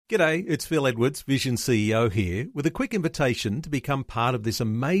G'day, it's Phil Edwards, Vision CEO here, with a quick invitation to become part of this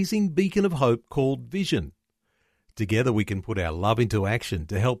amazing beacon of hope called Vision. Together we can put our love into action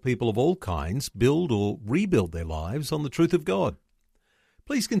to help people of all kinds build or rebuild their lives on the truth of God.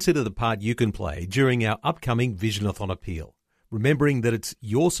 Please consider the part you can play during our upcoming Visionathon appeal, remembering that it's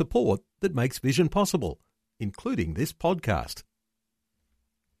your support that makes Vision possible, including this podcast.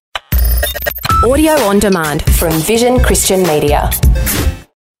 Audio on demand from Vision Christian Media.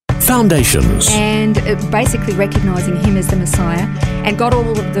 Foundations. And basically recognising him as the Messiah, and got all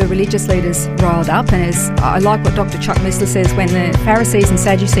of the religious leaders riled up. And as I like what Dr. Chuck Missler says, when the Pharisees and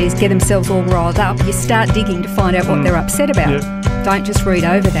Sadducees get themselves all riled up, you start digging to find out what they're upset about. Yep. Don't just read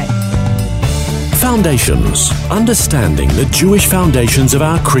over that. Foundations. Understanding the Jewish foundations of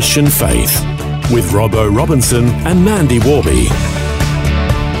our Christian faith. With Robbo Robinson and Mandy Warby.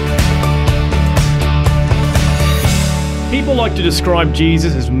 People like to describe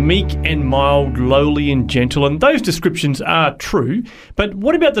Jesus as meek and mild, lowly and gentle, and those descriptions are true. But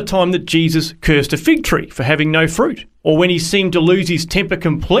what about the time that Jesus cursed a fig tree for having no fruit? Or when he seemed to lose his temper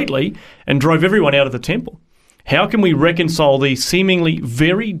completely and drove everyone out of the temple? How can we reconcile these seemingly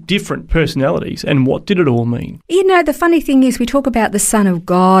very different personalities, and what did it all mean? You know, the funny thing is we talk about the Son of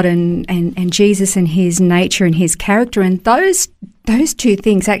God and Jesus and his nature and his character, and those two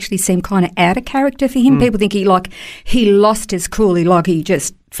things actually seem kind of out of character for him. People think he lost his cool, he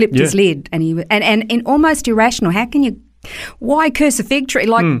just flipped his lid, and almost irrational. Why curse a fig tree?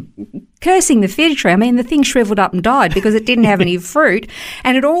 Cursing the fig tree, I mean, the thing shriveled up and died because it didn't have any fruit.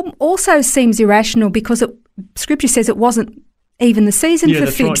 And it also seems irrational because Scripture says it wasn't even the season for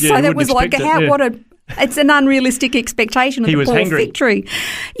figs. Right. So that was like, it's an unrealistic expectation of the poor fig tree.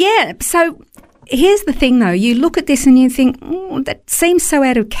 Yeah, so here's the thing, though. You look at this and you think, that seems so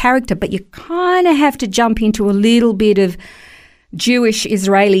out of character, but you kind of have to jump into a little bit of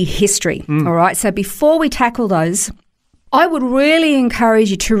Jewish-Israeli history, all right? So before we tackle those, I would really encourage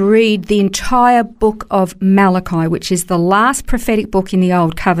you to read the entire book of Malachi, which is the last prophetic book in the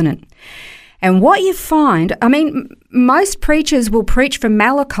Old Covenant. And what you find, I mean, most preachers will preach from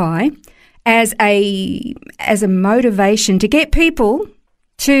Malachi as a motivation to get people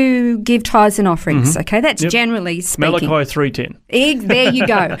to give tithes and offerings, okay? That's generally speaking. Malachi 3:10. There you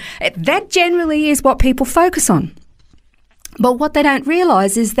go. That generally is what people focus on. But what they don't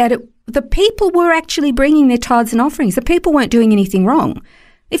realise is that the people were actually bringing their tithes and offerings. The people weren't doing anything wrong.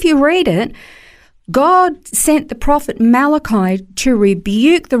 If you read it, God sent the prophet Malachi to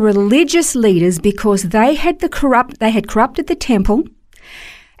rebuke the religious leaders because they had corrupted the temple,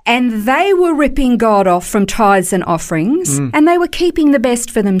 and they were ripping God off from tithes and offerings, and they were keeping the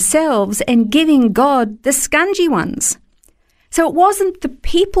best for themselves and giving God the scungy ones. So it wasn't the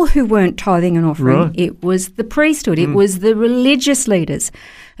people who weren't tithing and offering, right. It was the priesthood, it was the religious leaders.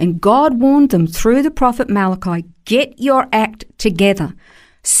 And God warned them through the prophet Malachi, get your act together.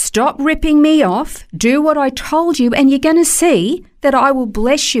 Stop ripping me off, do what I told you, and you're going to see that I will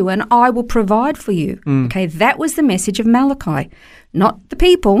bless you and I will provide for you. Okay, that was the message of Malachi. Not the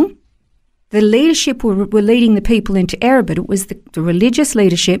people. The leadership were leading the people into error, but it was the religious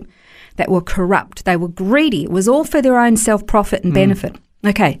leadership that were corrupt. They were greedy. It was all for their own self-profit and benefit.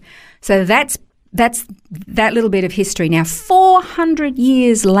 Okay, so that's that little bit of history. Now, 400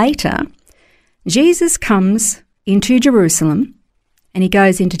 years later, Jesus comes into Jerusalem and he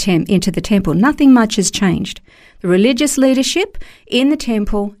goes into the temple. Nothing much has changed. The religious leadership in the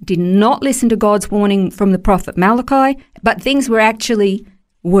temple did not listen to God's warning from the prophet Malachi, but things were actually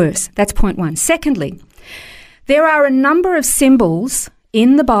worse. That's point one. Secondly, there are a number of symbols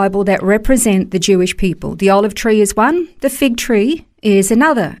in the Bible that represent the Jewish people. The olive tree is one, the fig tree is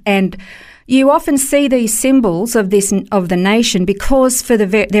another. And you often see these symbols of the nation because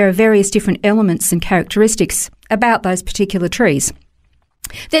there are various different elements and characteristics about those particular trees.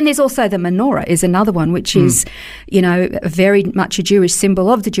 Then there's also the menorah is another one, which is, very much a Jewish symbol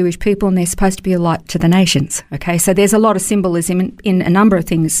of the Jewish people, and they're supposed to be a light to the nations. Okay, so there's a lot of symbolism in a number of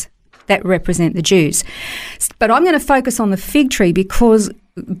things that represent the Jews. But I'm going to focus on the fig tree because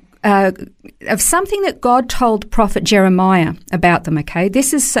of something that God told prophet Jeremiah about them, okay?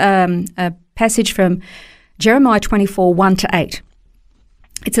 This is a passage from Jeremiah 24, 1-8.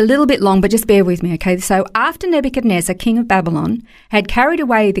 It's a little bit long, but just bear with me, okay? So after Nebuchadnezzar, king of Babylon, had carried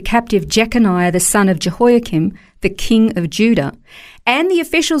away the captive Jeconiah, the son of Jehoiakim, the king of Judah, and the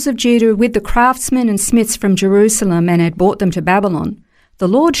officials of Judah with the craftsmen and smiths from Jerusalem and had brought them to Babylon, the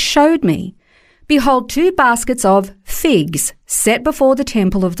Lord showed me, behold, 2 baskets of figs set before the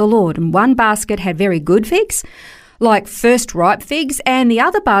temple of the Lord. And one basket had very good figs, like first ripe figs, and the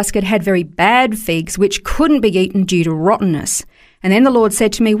other basket had very bad figs, which couldn't be eaten due to rottenness. And then the Lord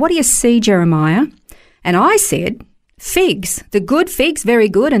said to me, what do you see, Jeremiah? And I said, figs, the good figs, very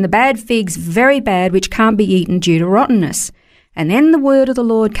good, and the bad figs, very bad, which can't be eaten due to rottenness. And then the word of the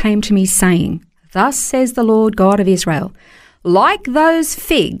Lord came to me, saying, thus says the Lord God of Israel, like those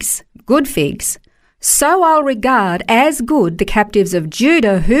figs, good figs, so I'll regard as good the captives of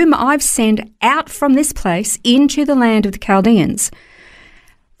Judah, whom I've sent out from this place into the land of the Chaldeans.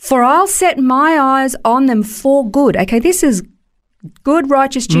 For I'll set my eyes on them for good. Okay, this is good,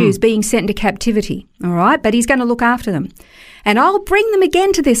 righteous Jews being sent into captivity, all right? But he's going to look after them. And I'll bring them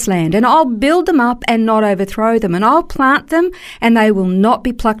again to this land, and I'll build them up and not overthrow them, and I'll plant them, and they will not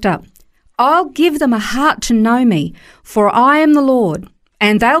be plucked up. I'll give them a heart to know me, for I am the Lord,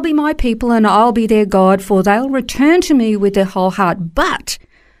 and they'll be my people, and I'll be their God, for they'll return to me with their whole heart. But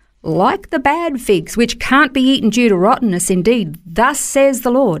like the bad figs, which can't be eaten due to rottenness, indeed, thus says the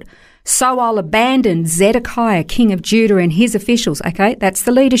Lord, so I'll abandon Zedekiah, king of Judah, and his officials. Okay, that's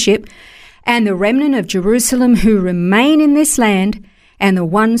the leadership. And the remnant of Jerusalem who remain in this land, and the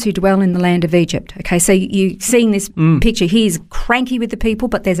ones who dwell in the land of Egypt. Okay, so you're seeing this picture. He's cranky with the people,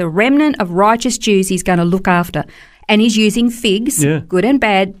 but there's a remnant of righteous Jews he's going to look after. And he's using figs, good and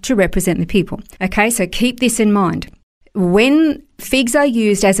bad, to represent the people. Okay, so keep this in mind. When figs are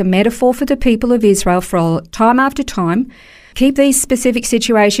used as a metaphor for the people of Israel for time after time, keep these specific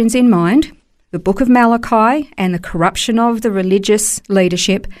situations in mind, the book of Malachi and the corruption of the religious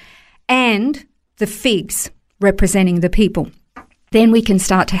leadership, and the figs representing the people. Then we can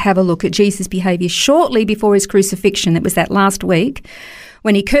start to have a look at Jesus' behaviour shortly before his crucifixion. That was that last week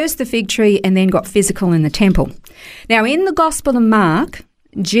when he cursed the fig tree and then got physical in the temple. Now, in the Gospel of Mark,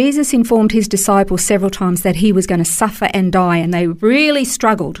 Jesus informed his disciples several times that he was going to suffer and die, and they really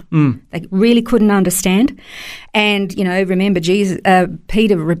struggled. They really couldn't understand. And, you know, remember,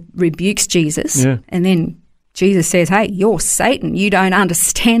 Peter rebukes Jesus, and then Jesus says, hey, you're Satan. You don't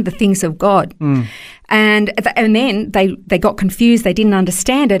understand the things of God. And then they got confused. They didn't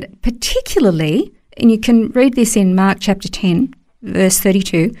understand it, particularly, and you can read this in Mark chapter 10, verse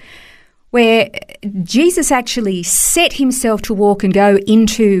 32, where Jesus actually set himself to walk and go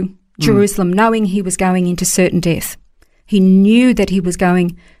into Jerusalem knowing he was going into certain death. He knew that he was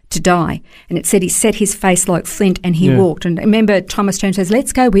going to die. And it said he set his face like flint and he walked. And remember, Thomas Jones says,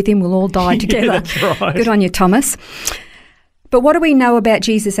 let's go with him, we'll all die together. That's right. Good on you, Thomas. But what do we know about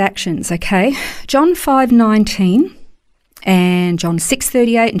Jesus' actions, okay? John 5:19 and John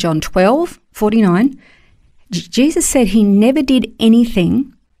 6:38 and John 12:49, Jesus said he never did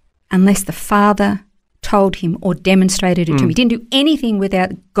anything unless the Father told him or demonstrated it to him. He didn't do anything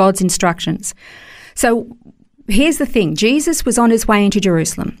without God's instructions. So here's the thing. Jesus was on his way into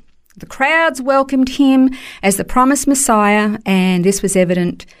Jerusalem. The crowds welcomed him as the promised Messiah, and this was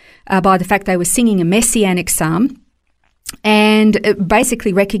evident by the fact they were singing a messianic psalm and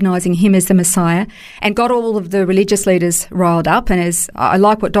basically recognising him as the Messiah, and got all of the religious leaders riled up. And as I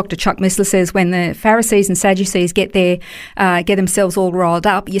like what Dr. Chuck Missler says, when the Pharisees and Sadducees get themselves all riled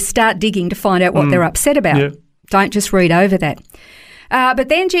up, you start digging to find out what they're upset about. Don't just read over that. But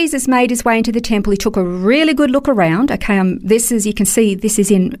then Jesus made his way into the temple. He took a really good look around. Okay, you can see this is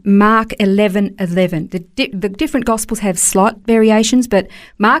in Mark 11:11. The different Gospels have slight variations, but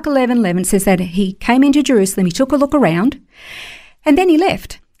Mark 11:11 says that he came into Jerusalem, he took a look around, and then he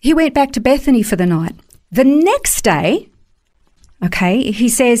left. He went back to Bethany for the night. The next day, okay, he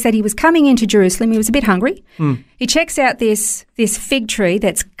says that he was coming into Jerusalem. He was a bit hungry. He checks out this fig tree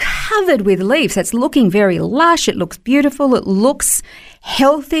that's covered with leaves. That's looking very lush. It looks beautiful. It looks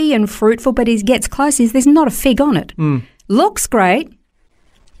healthy and fruitful, but he gets close. There's not a fig on it. Looks great.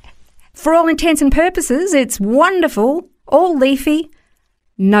 For all intents and purposes, it's wonderful, all leafy,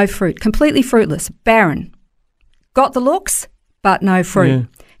 no fruit, completely fruitless, barren. Got the looks, but no fruit.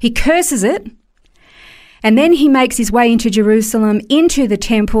 He curses it. And then he makes his way into Jerusalem, into the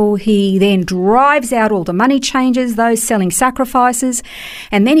temple. He then drives out all the money changers, those selling sacrifices,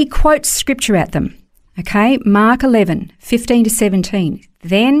 and then he quotes scripture at them. Okay, Mark 11:15-17.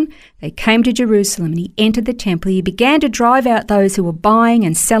 Then they came to Jerusalem, and he entered the temple. He began to drive out those who were buying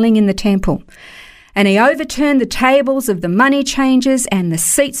and selling in the temple. And he overturned the tables of the money changers and the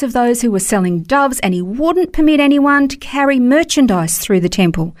seats of those who were selling doves, and he wouldn't permit anyone to carry merchandise through the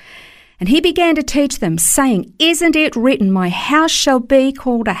temple. And he began to teach them, saying, isn't it written, my house shall be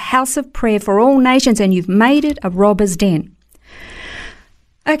called a house of prayer for all nations, and you've made it a robber's den.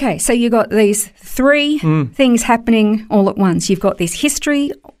 Okay, so you've got these three things happening all at once. You've got this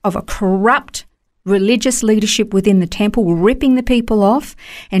history of a corrupt religious leadership within the temple, ripping the people off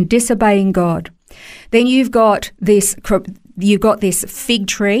and disobeying God. Then you've got this fig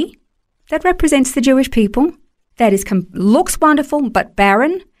tree that represents the Jewish people. that looks wonderful but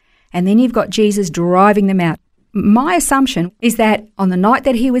barren, and then you've got Jesus driving them out. My assumption is that on the night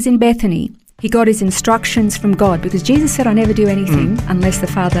that he was in Bethany, he got his instructions from God, because Jesus said, I never do anything unless the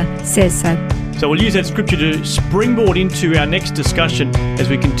Father says so. So we'll use that scripture to springboard into our next discussion as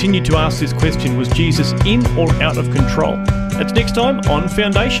we continue to ask this question, was Jesus in or out of control? That's next time on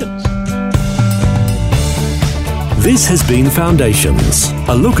Foundations. This has been Foundations,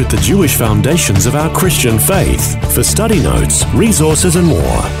 a look at the Jewish foundations of our Christian faith. For study notes, resources and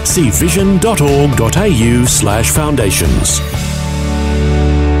more, see vision.org.au/foundations.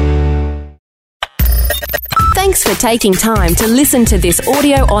 Thanks for taking time to listen to this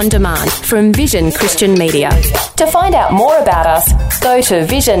audio on demand from Vision Christian Media. To find out more about us, go to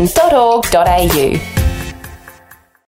vision.org.au.